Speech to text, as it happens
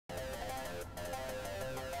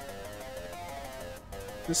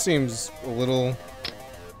This seems a little...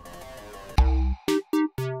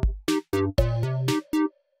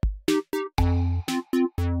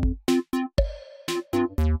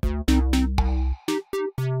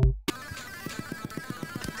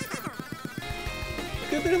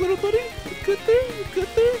 Good there, little buddy? Good there? Good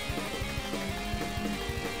there?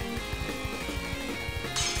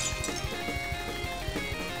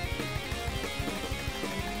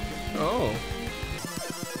 Oh.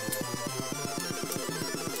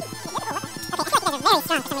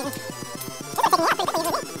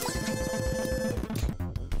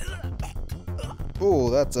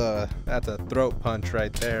 Ooh, that's a throat punch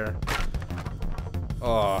right there.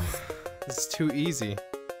 Oh, this is too easy.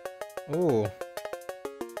 Ooh.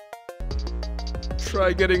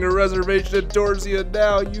 Try getting a reservation at Dorsia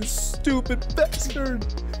now, you stupid bastard!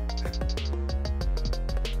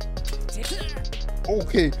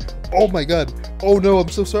 Okay. Oh my god. Oh no, I'm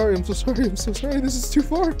so sorry, I'm so sorry, I'm so sorry, this is too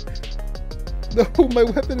far! No, my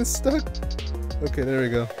weapon is stuck! Okay, there we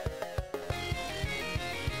go.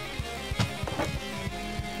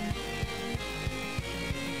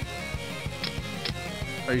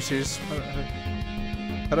 Are you serious?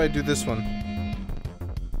 How do I do this one?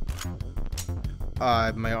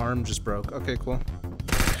 My arm just broke. Okay, cool.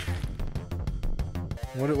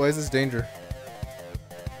 Why is this danger?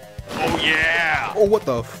 Oh yeah! Oh, what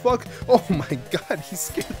the fuck? Oh my god, he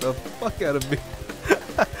scared the fuck out of me.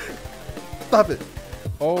 Stop it.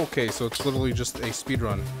 Oh, okay, so it's literally just a speed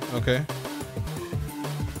run. Okay.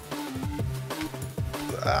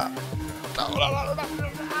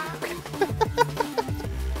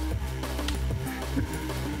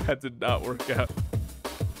 That did not work out.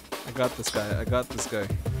 I got this guy. I got this guy.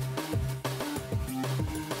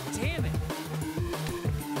 Damn it!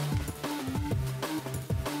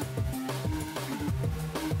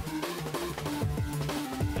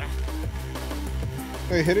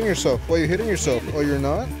 Why are you hitting yourself? Why are you hitting yourself? Oh, you're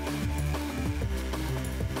not?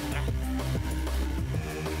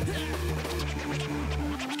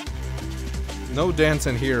 No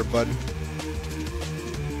dancing here, bud.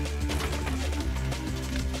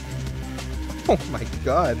 Oh my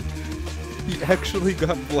god. He actually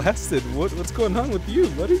got blasted. What's going on with you,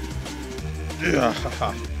 buddy?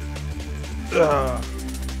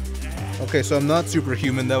 Okay, so I'm not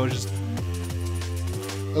superhuman. That was just...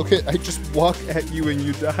 Okay, I just walk at you and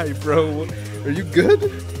you die, bro. Are you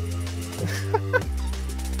good?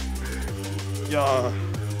 Yeah.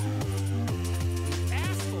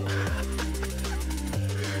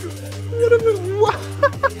 What am I... What?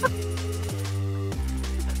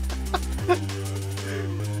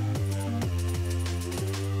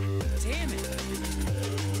 Damn it!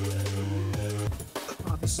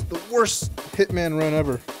 Oh, this is the worst Hitman run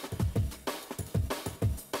ever.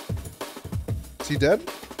 Is he dead?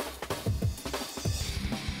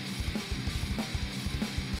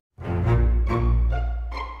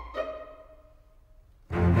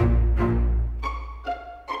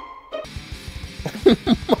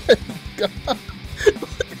 Oh my god.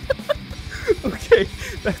 Okay,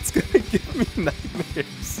 that's gonna give me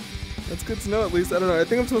nightmares. That's good to know at least. I don't know. I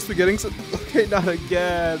think I'm supposed to be getting some... Okay, not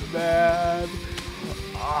again, man.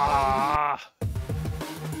 Ah.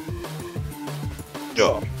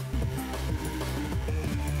 Ugh.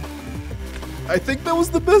 I think that was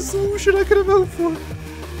the best solution I could have hoped for.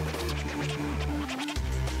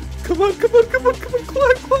 Come on, come on, come on, come on,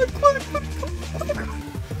 climb, climb, climb, climb,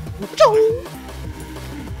 climb.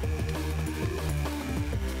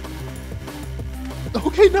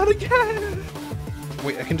 Okay, not again!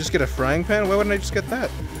 Wait, I can just get a frying pan? Why wouldn't I just get that?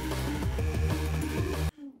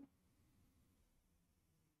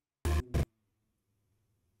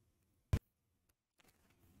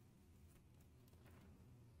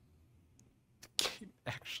 The game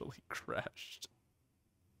actually crashed.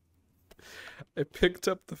 I picked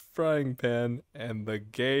up the frying pan and the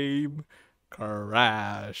game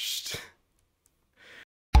crashed.